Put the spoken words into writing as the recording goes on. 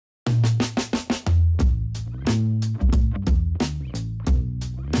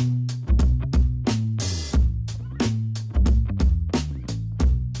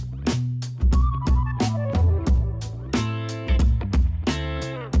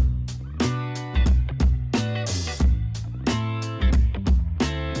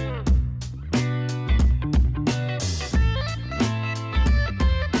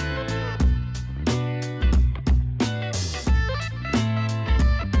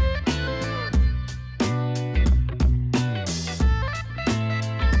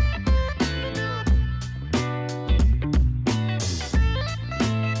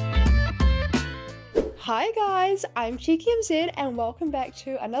Hi guys, I'm CheekyMZ and welcome back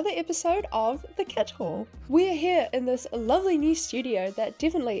to another episode of The Kit Haul. We're here in this lovely new studio that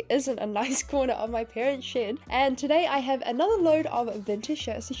definitely isn't a nice corner of my parents' shed, and today I have another load of vintage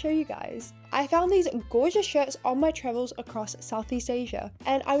shirts to show you guys. I found these gorgeous shirts on my travels across Southeast Asia,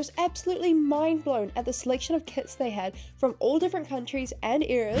 and I was absolutely mind blown at the selection of kits they had from all different countries and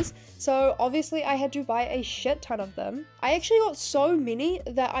eras, so obviously I had to buy a shit ton of them. I actually got so many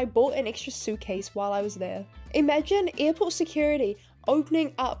that I bought an extra suitcase while I was there. Imagine airport security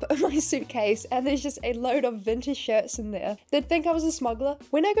opening up my suitcase and there's just a load of vintage shirts in there. They'd think I was a smuggler.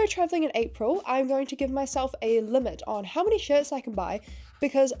 When I go traveling in April, I'm going to give myself a limit on how many shirts I can buy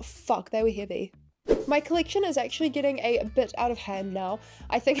because fuck, they were heavy. My collection is actually getting a bit out of hand now.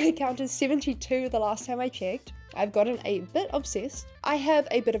 I think I counted 72 the last time I checked. I've gotten a bit obsessed. I have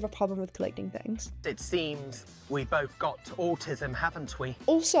a bit of a problem with collecting things. It seems we both got autism, haven't we?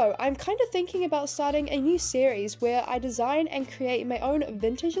 Also, I'm kind of thinking about starting a new series where I design and create my own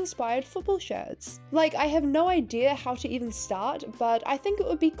vintage-inspired football shirts. Like, I have no idea how to even start, but I think it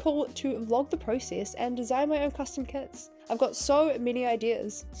would be cool to vlog the process and design my own custom kits. I've got so many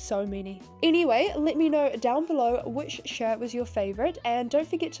ideas, so many. Anyway, let me know down below which shirt was your favorite, and don't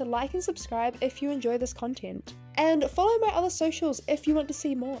forget to like and subscribe if you enjoy this content. And follow my other socials if you want to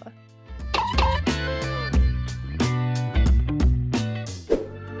see more.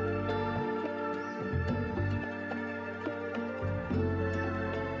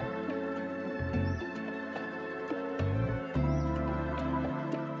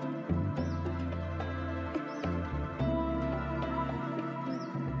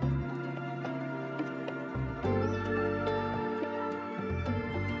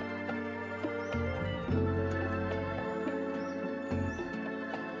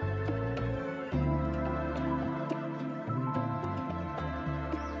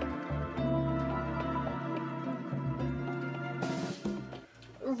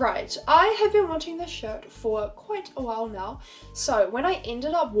 Right, I have been wanting this shirt for quite a while now, so when I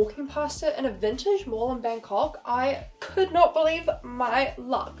ended up walking past it in a vintage mall in Bangkok, I could not believe my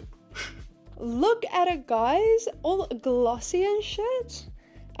luck. Look at it guys, all glossy and shit.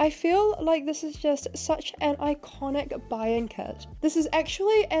 I feel like this is just such an iconic Bayern kit. This is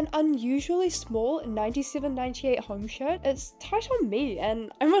actually an unusually small 97-98 home shirt. It's tight on me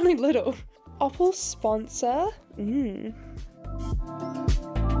and I'm only little. Opal sponsor,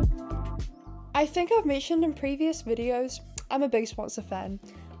 I think I've mentioned in previous videos, I'm a big sponsor fan.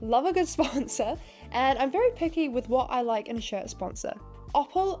 Love a good sponsor, and I'm very picky with what I like in a shirt sponsor.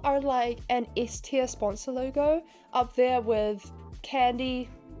 Opal are like an S-tier sponsor logo, up there with Candy,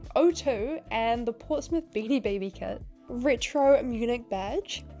 O2, and the Portsmouth Beanie Baby kit. Retro Munich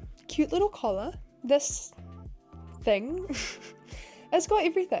badge, cute little collar, this thing, it's got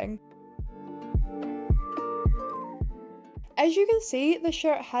everything. As you can see, the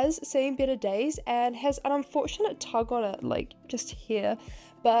shirt has seen better days and has an unfortunate tug on it, like just here,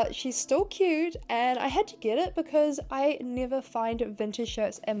 but she's still cute and I had to get it because I never find vintage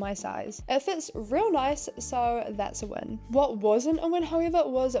shirts in my size. It fits real nice, so that's a win. What wasn't a win, however,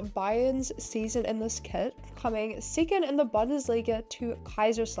 was Bayern's season in this kit, coming second in the Bundesliga to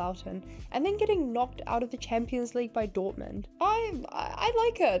Kaiserslautern and then getting knocked out of the Champions League by Dortmund. I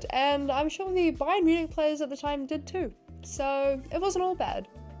like it, and I'm sure the Bayern Munich players at the time did too. So it wasn't all bad.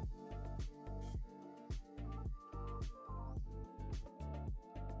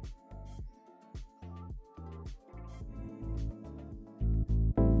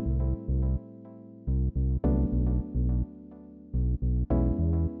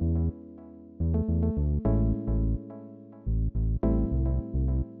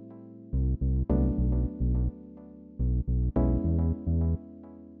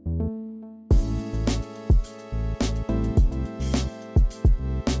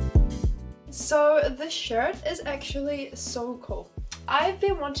 So this shirt is actually so cool. I've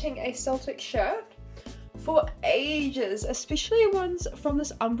been wanting a Celtic shirt for ages, especially ones from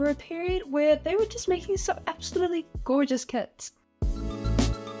this Umbra period where they were just making some absolutely gorgeous kits.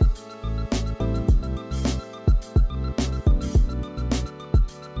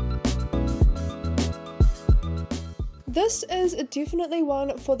 This is definitely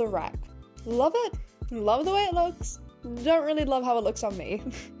one for the rack. Love it, love the way it looks. Don't really love how it looks on me.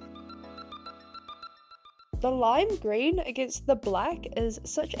 The lime green against the black is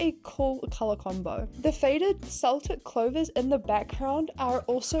such a cool color combo. The faded Celtic clovers in the background are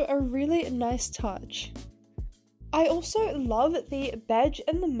also a really nice touch. I also love the badge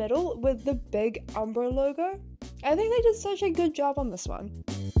in the middle with the big Umbra logo. I think they did such a good job on this one.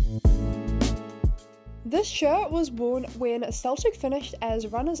 This shirt was worn when Celtic finished as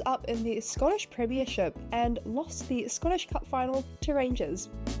runners-up in the Scottish Premiership and lost the Scottish Cup final to Rangers.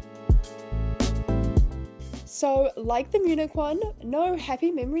 So, like the Munich one, no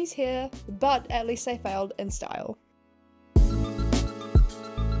happy memories here, but at least they failed in style.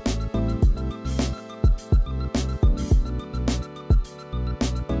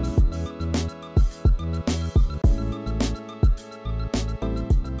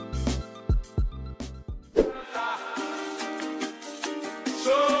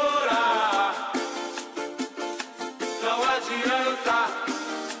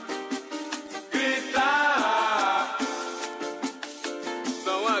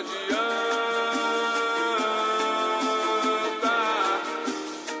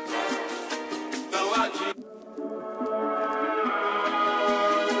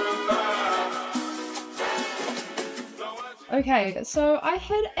 Okay, so I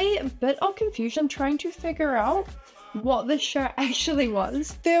had a bit of confusion trying to figure out what this shirt actually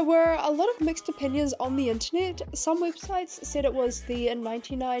was. There were a lot of mixed opinions on the internet. Some websites said it was the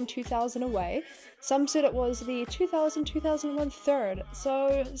 99-2000 away, some said it was the 2000-2001 third,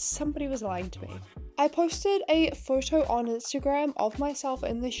 so somebody was lying to me. I posted a photo on Instagram of myself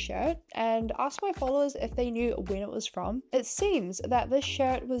in this shirt and asked my followers if they knew when it was from. It seems that this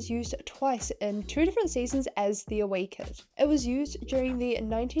shirt was used twice in 2 different seasons as the away kit. It was used during the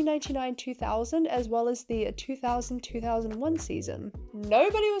 1999-2000 as well as the 2000-2001 season.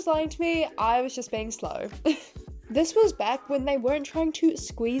 Nobody was lying to me, I was just being slow. This was back when they weren't trying to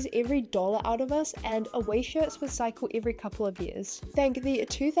squeeze every dollar out of us and away shirts would cycle every couple of years. Thank the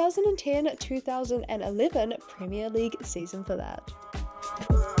 2010-2011 Premier League season for that.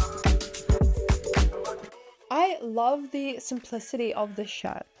 I love the simplicity of this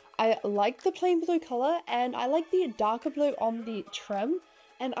shirt. I like the plain blue colour and I like the darker blue on the trim,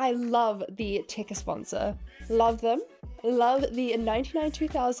 and I love the ticker sponsor. Love them. Love the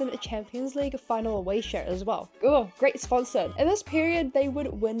 99-2000 Champions League final away shirt as well. Oh, great sponsor. In this period, they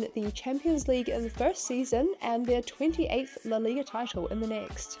would win the Champions League in the first season and their 28th La Liga title in the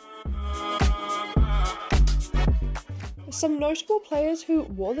next. Some notable players who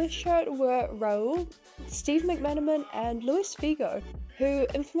wore this shirt were Raul, Steve McManaman and Luis Figo, who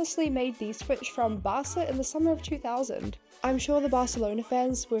infamously made the switch from Barca in the summer of 2000. I'm sure the Barcelona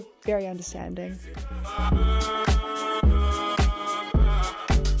fans were very understanding.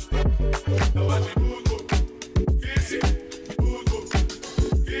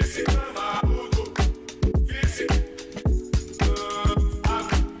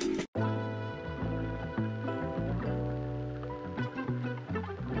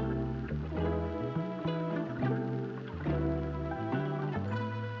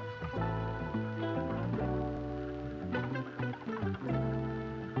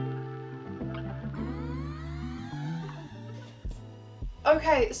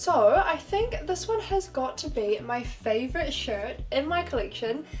 Okay, so I think this one has got to be my favourite shirt in my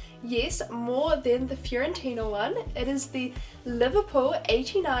collection. Yes, more than the Fiorentina one. It is the Liverpool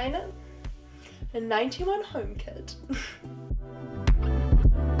 89-91 home kit.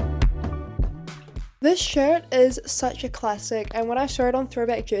 This shirt is such a classic, and when I saw it on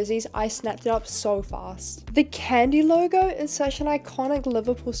Throwback Jerseys, I snapped it up so fast. The Candy logo is such an iconic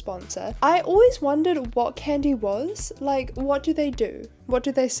Liverpool sponsor. I always wondered what Candy was. Like, what do they do? What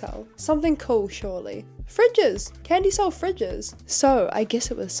do they sell? Something cool, surely. Fridges! Candy sell fridges. So, I guess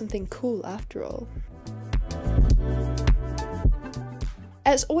it was something cool after all.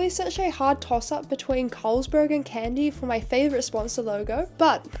 It's always such a hard toss-up between Carlsberg and Candy for my favourite sponsor logo,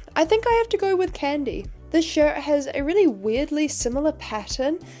 but I think I have to go with Candy. This shirt has a really weirdly similar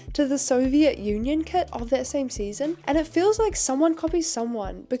pattern to the Soviet Union kit of that same season, and it feels like someone copied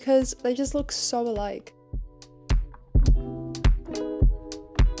someone because they just look so alike.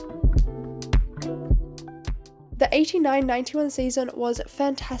 The 89-91 season was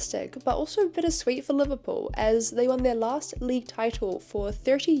fantastic, but also bittersweet for Liverpool as they won their last league title for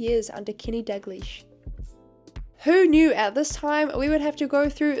 30 years under Kenny Dalglish. Who knew at this time we would have to go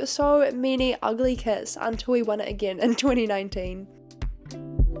through so many ugly kits until we won it again in 2019.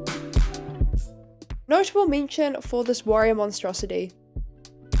 Notable mention for this Warrior monstrosity.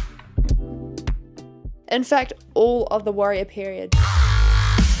 In fact, all of the Warrior period.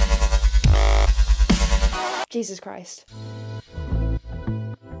 Jesus Christ.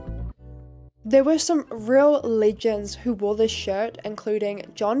 There were some real legends who wore this shirt, including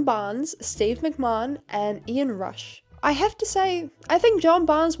John Barnes, Steve McMahon, and Ian Rush. I have to say, I think John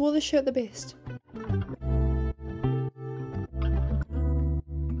Barnes wore this shirt the best.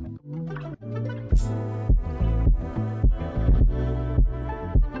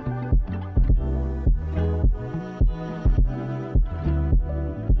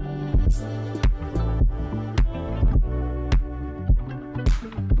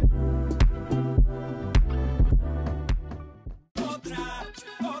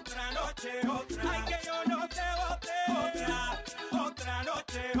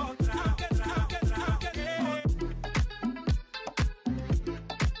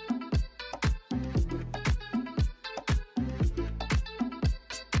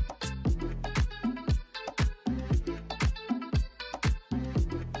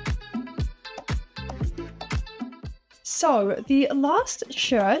 So the last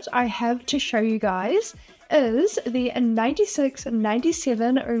shirt I have to show you guys is the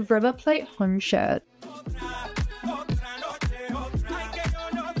 96-97 River Plate home shirt.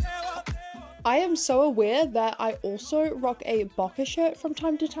 I am so aware that I also rock a Boca shirt from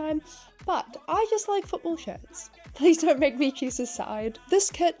time to time, but I just like football shirts. Please don't make me choose a side.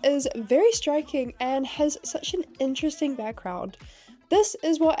 This kit is very striking and has such an interesting background. This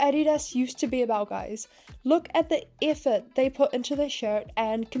is what Adidas used to be about, guys. Look at the effort they put into this shirt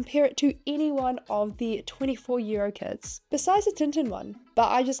and compare it to any one of the 24 Euro kits, besides the Tintin one, but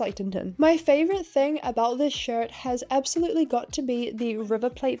I just like Tintin. My favourite thing about this shirt has absolutely got to be the River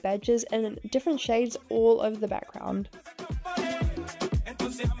Plate badges in different shades all over the background.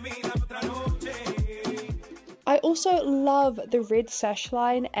 I also love the red sash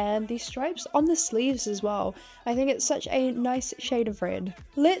line and the stripes on the sleeves as well. I think it's such a nice shade of red.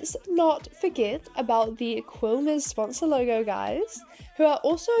 Let's not forget about the Quilmes sponsor logo, guys, who are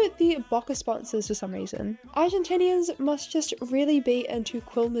also the Boca sponsors for some reason. Argentinians must just really be into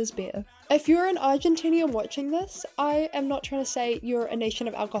Quilmes beer. If you're an Argentinian watching this, I am not trying to say you're a nation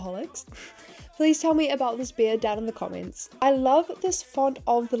of alcoholics. Please tell me about this beer down in the comments. I love this font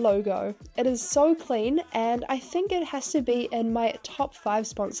of the logo. It is so clean and I think it has to be in my top 5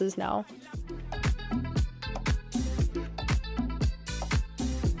 sponsors now.